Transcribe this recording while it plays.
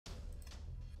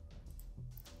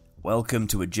Welcome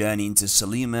to a journey into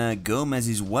Selena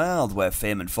Gomez's world, where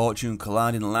fame and fortune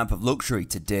collide in a lap of luxury.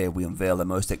 Today we unveil the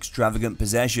most extravagant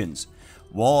possessions.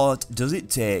 What does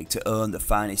it take to own the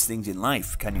finest things in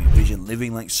life? Can you envision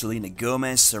living like Selena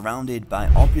Gomez, surrounded by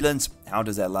opulence? How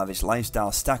does their lavish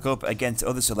lifestyle stack up against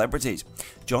other celebrities?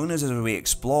 Join us as we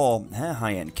explore her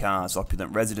high-end cars,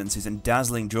 opulent residences and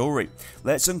dazzling jewellery.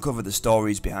 Let's uncover the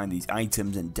stories behind these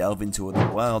items and delve into the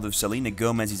world of Selena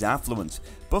Gomez's affluence.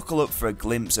 Buckle up for a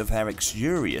glimpse of her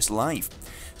luxurious life.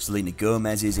 Selena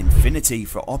Gomez's affinity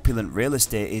for opulent real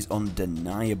estate is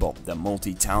undeniable. The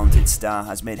multi-talented star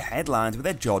has made headlines with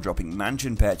her jaw-dropping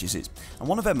mansion purchases, and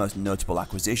one of her most notable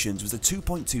acquisitions was the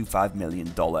 $2.25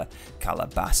 million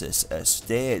Calabasas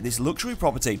estate. This luxury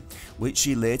property, which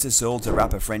she later sold to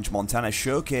rapper French Montana,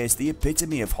 showcased the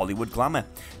epitome of Hollywood glamour.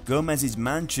 Gomez's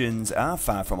mansions are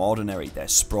far from ordinary. They're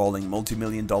sprawling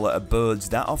multi-million-dollar abodes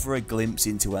that offer a glimpse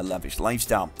into her lavish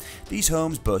lifestyle. These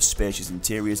homes boast spacious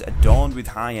interiors adorned with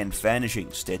high-end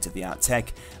furnishings, state-of-the-art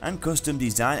tech, and custom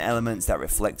design elements that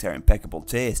reflect her impeccable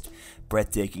taste.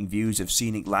 Breathtaking views of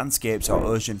scenic landscapes or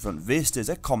oceanfront vistas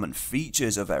are common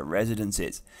features of her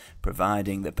residences,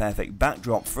 providing the perfect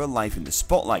backdrop for a life in the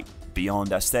spotlight.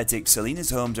 Beyond aesthetics,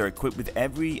 Selena's homes are equipped with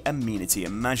every amenity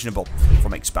imaginable,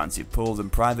 from expansive pools and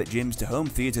private gyms to home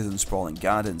theatres and sprawling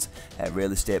gardens. Her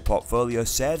real estate portfolio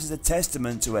serves as a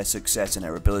testament to her success and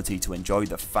her ability to enjoy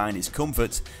the finest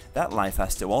comforts that life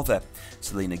has to offer.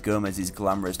 Selena Gomez's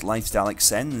glamorous lifestyle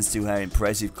extends to her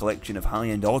impressive collection of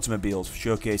high-end automobiles,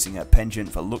 showcasing her penchant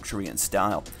for luxury and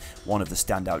style. One of the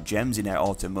standout gems in her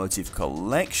automotive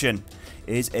collection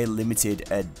is a limited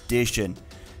edition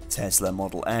Tesla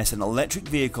Model S, an electric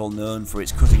vehicle known for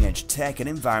its cutting-edge tech and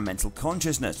environmental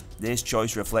consciousness. This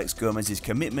choice reflects Gomez's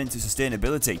commitment to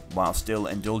sustainability while still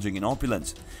indulging in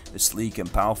opulence. The sleek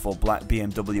and powerful black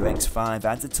BMW X5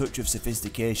 adds a touch of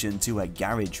sophistication to her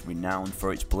garage, renowned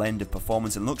for its blend of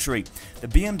performance and luxury. The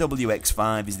BMW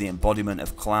X5 is the embodiment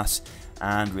of class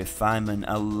and refinement,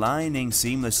 aligning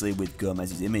seamlessly with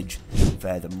Gomez's image.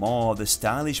 Furthermore, the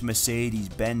stylish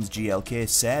Mercedes-Benz GLK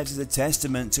serves as a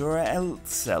testament to her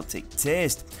Celtic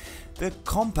taste. The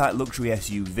compact luxury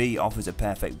SUV offers a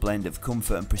perfect blend of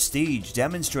comfort and prestige,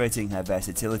 demonstrating her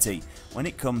versatility when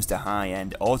it comes to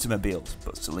high-end automobiles.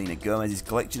 But Selena Gomez's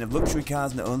collection of luxury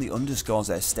cars not only underscores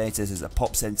her status as a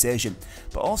pop sensation,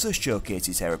 but also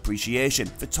showcases her appreciation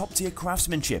for top-tier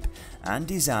craftsmanship and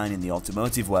design in the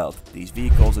automotive world. These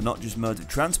vehicles are not just modes of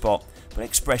transport, but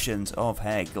expressions of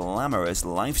her glamorous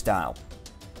lifestyle.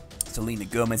 Selena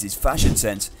Gomez's fashion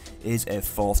sense is a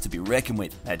force to be reckoned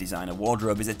with. Her designer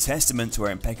wardrobe is a testament to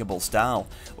her impeccable style.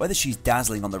 Whether she's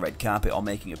dazzling on the red carpet or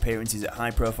making appearances at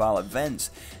high-profile events,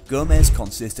 Gomez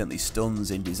consistently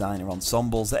stuns in designer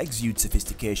ensembles that exude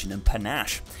sophistication and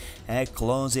panache. Her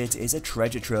closet is a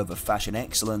treasure trove of fashion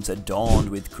excellence, adorned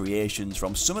with creations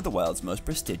from some of the world's most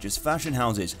prestigious fashion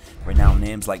houses. Renowned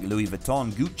names like Louis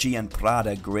Vuitton, Gucci and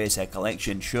Prada grace her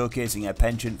collection, showcasing her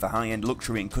penchant for high-end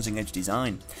luxury and cutting-edge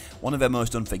design. One of her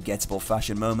most unforgettable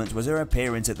fashion moments was her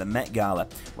appearance at the Met Gala,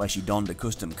 where she donned a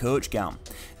custom coach gown.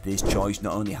 This choice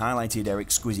not only highlighted her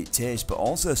exquisite taste, but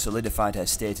also solidified her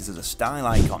status as a style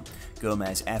icon.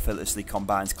 Gomez effortlessly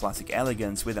combines classic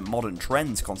elegance with modern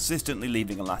trends, consistently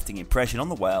leaving a lasting impression on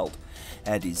the world.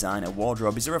 Her designer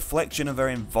wardrobe is a reflection of her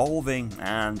evolving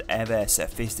and ever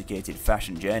sophisticated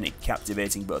fashion journey,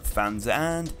 captivating both fans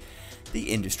and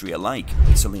the industry alike.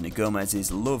 Selena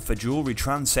Gomez's love for jewellery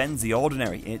transcends the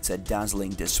ordinary. It's a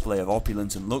dazzling display of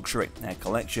opulence and luxury. Her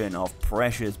collection of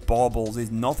precious baubles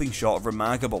is nothing short of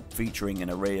remarkable, featuring an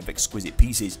array of exquisite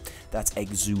pieces that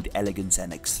exude elegance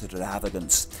and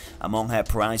extravagance. Among her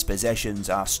prized possessions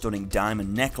are stunning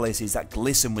diamond necklaces that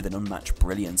glisten with an unmatched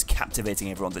brilliance,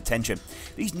 captivating everyone's attention.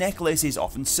 These necklaces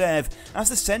often serve as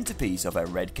the centerpiece of her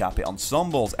red carpet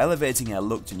ensembles, elevating her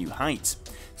look to new heights.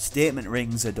 Statement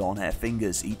rings adorn her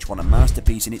fingers, each one a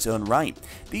masterpiece in its own right.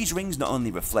 These rings not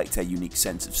only reflect her unique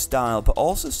sense of style, but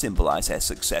also symbolise her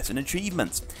success and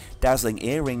achievements. Dazzling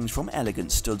earrings from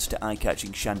elegant studs to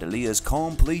eye-catching chandeliers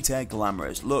complete her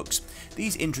glamorous looks.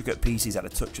 These intricate pieces add a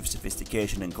touch of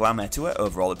sophistication and glamour to her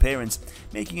overall appearance,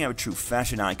 making her a true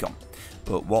fashion icon.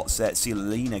 But what sets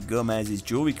Selena Gomez's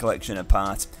jewellery collection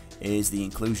apart is the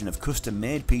inclusion of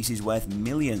custom-made pieces worth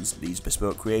millions. These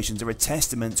bespoke creations are a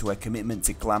testament to her commitment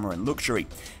to glamour and luxury.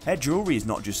 Her jewellery is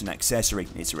not just an accessory,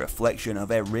 it's a reflection of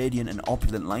her radiant and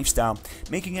opulent lifestyle,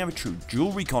 making her a true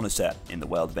jewellery connoisseur in the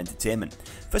world of entertainment.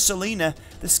 For Selena,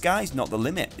 the sky's not the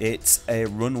limit. It's a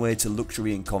runway to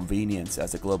luxury and convenience.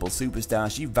 As a global superstar,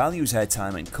 she values her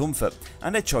time and comfort,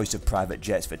 and her choice of private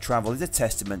jets for travel is a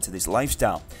testament to this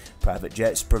lifestyle. Private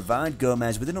jets provide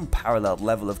Gomez with an unparalleled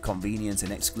level of convenience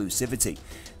and exclusivity exclusivity.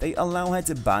 They allow her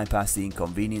to bypass the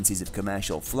inconveniences of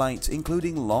commercial flights,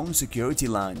 including long security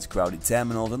lines, crowded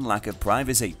terminals, and lack of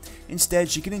privacy. Instead,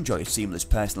 she can enjoy a seamless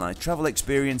personalized travel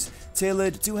experience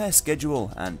tailored to her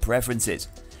schedule and preferences.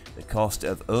 The cost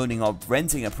of owning or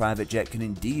renting a private jet can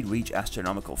indeed reach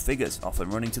astronomical figures, often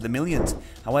running to the millions.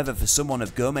 However, for someone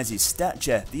of Gomez's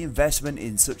stature, the investment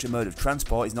in such a mode of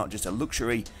transport is not just a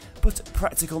luxury, but a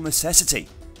practical necessity.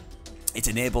 It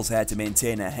enables her to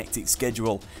maintain her hectic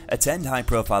schedule, attend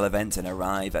high-profile events and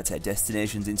arrive at her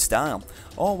destinations in style,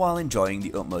 all while enjoying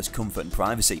the utmost comfort and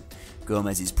privacy.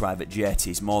 Gomez's private jet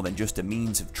is more than just a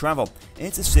means of travel,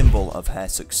 it's a symbol of her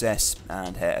success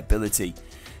and her ability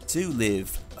to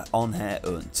live on her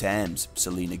own terms.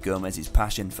 Selena Gomez's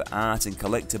passion for art and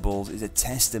collectibles is a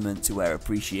testament to her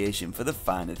appreciation for the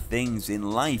finer things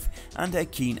in life and her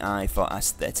keen eye for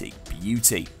aesthetic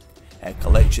beauty. Her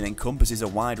collection encompasses a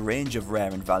wide range of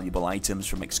rare and valuable items,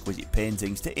 from exquisite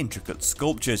paintings to intricate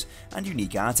sculptures and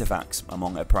unique artifacts.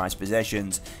 Among her prized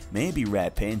possessions may be rare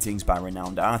paintings by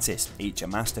renowned artists, each a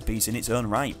masterpiece in its own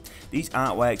right. These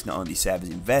artworks not only serve as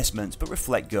investments but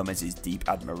reflect Gomez's deep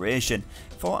admiration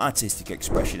for artistic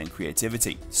expression and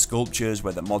creativity. Sculptures,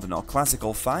 whether modern or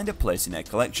classical, find a place in her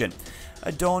collection,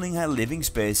 adorning her living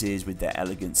spaces with their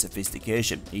elegant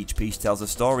sophistication. Each piece tells a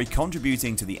story,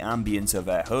 contributing to the ambience of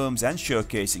her homes and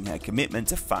showcasing her commitment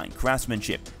to fine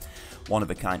craftsmanship.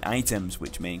 One-of-a-kind items,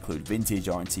 which may include vintage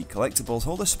or antique collectibles,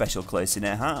 hold a special place in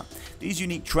her heart. These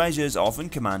unique treasures often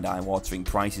command eye-watering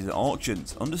prices at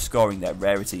auctions, underscoring their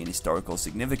rarity and historical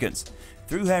significance.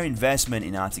 Through her investment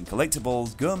in art and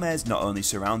collectibles, Gomez not only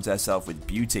surrounds herself with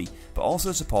beauty, but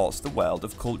also supports the world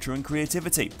of culture and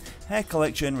creativity. Her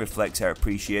collection reflects her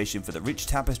appreciation for the rich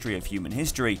tapestry of human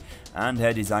history and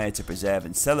her desire to preserve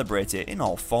and celebrate it in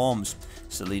all forms.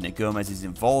 Selena Gomez's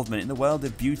involvement in the world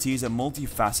of beauty is a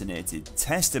multifaceted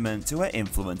testament to her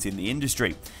influence in the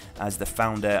industry. As the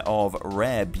founder of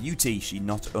Rare Beauty, she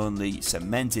not only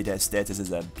cemented her status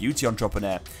as a beauty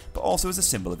entrepreneur, but also as a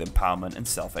symbol of empowerment and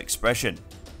self-expression.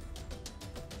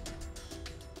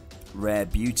 Rare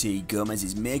Beauty,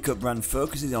 Gomez's makeup brand,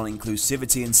 focuses on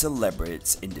inclusivity and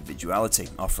celebrates individuality,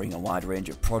 offering a wide range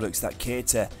of products that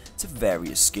cater to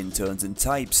various skin tones and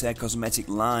types. Her cosmetic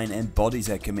line embodies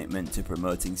her commitment to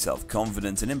promoting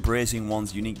self-confidence and embracing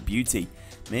one's unique beauty,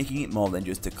 making it more than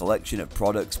just a collection of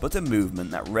products but a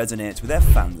movement that resonates with her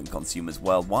fans and consumers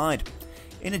worldwide.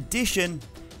 In addition,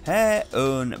 her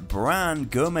own brand,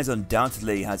 Gomez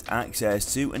undoubtedly has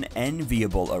access to an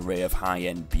enviable array of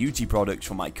high-end beauty products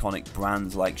from iconic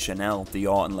brands like Chanel,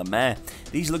 Dior and La Mer.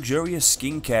 These luxurious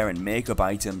skincare and makeup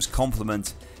items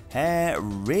complement her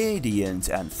radiant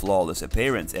and flawless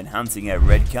appearance, enhancing her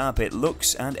red carpet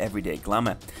looks and everyday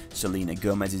glamour. Selena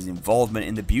Gomez's involvement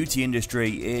in the beauty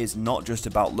industry is not just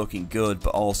about looking good,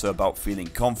 but also about feeling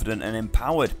confident and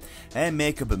empowered. Her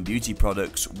makeup and beauty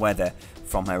products, whether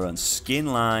from her own skin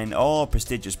line or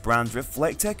prestigious brands,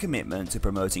 reflect her commitment to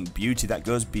promoting beauty that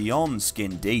goes beyond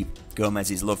skin deep.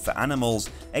 Gomez's love for animals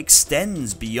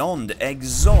extends beyond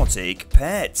exotic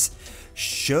pets,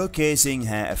 showcasing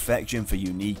her affection for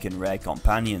unique and rare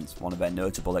companions. One of her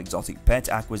notable exotic pet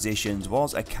acquisitions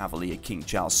was a Cavalier King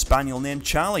Charles Spaniel named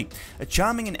Charlie, a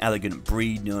charming and elegant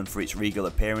breed known for its regal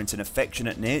appearance and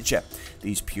affectionate nature.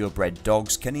 These purebred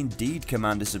dogs can indeed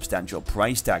command a substantial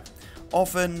price tag,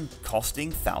 often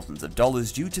costing thousands of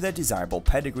dollars due to their desirable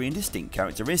pedigree and distinct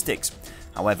characteristics.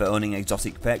 However, owning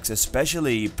exotic pets,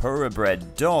 especially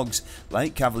purebred dogs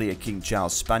like Cavalier King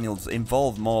Charles Spaniels,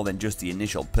 involve more than just the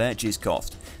initial purchase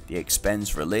cost. The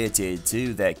expense related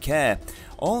to their care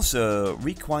also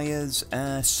requires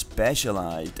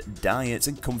specialized diets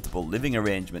and comfortable living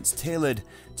arrangements tailored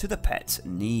to the pet's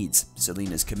needs.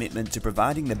 Selena's commitment to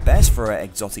providing the best for her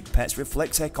exotic pets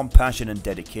reflects her compassion and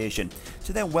dedication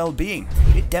to their well-being.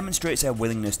 It demonstrates her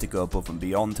willingness to go above and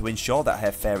beyond to ensure that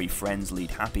her furry friends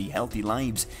lead happy, healthy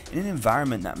lives in an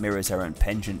environment that mirrors her own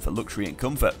penchant for luxury and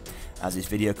comfort. As this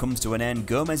video comes to an end,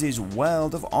 Gomez's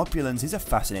world of opulence is a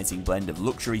fascinating blend of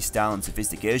luxury, style and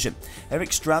sophistication. Her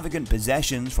extravagant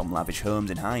possessions, from lavish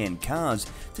homes and high-end cars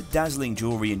to dazzling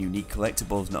jewelry and unique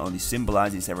collectibles, not only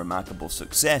symbolizes her remarkable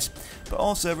success, but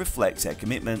also reflects her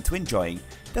commitment to enjoying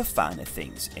the finer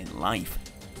things in life.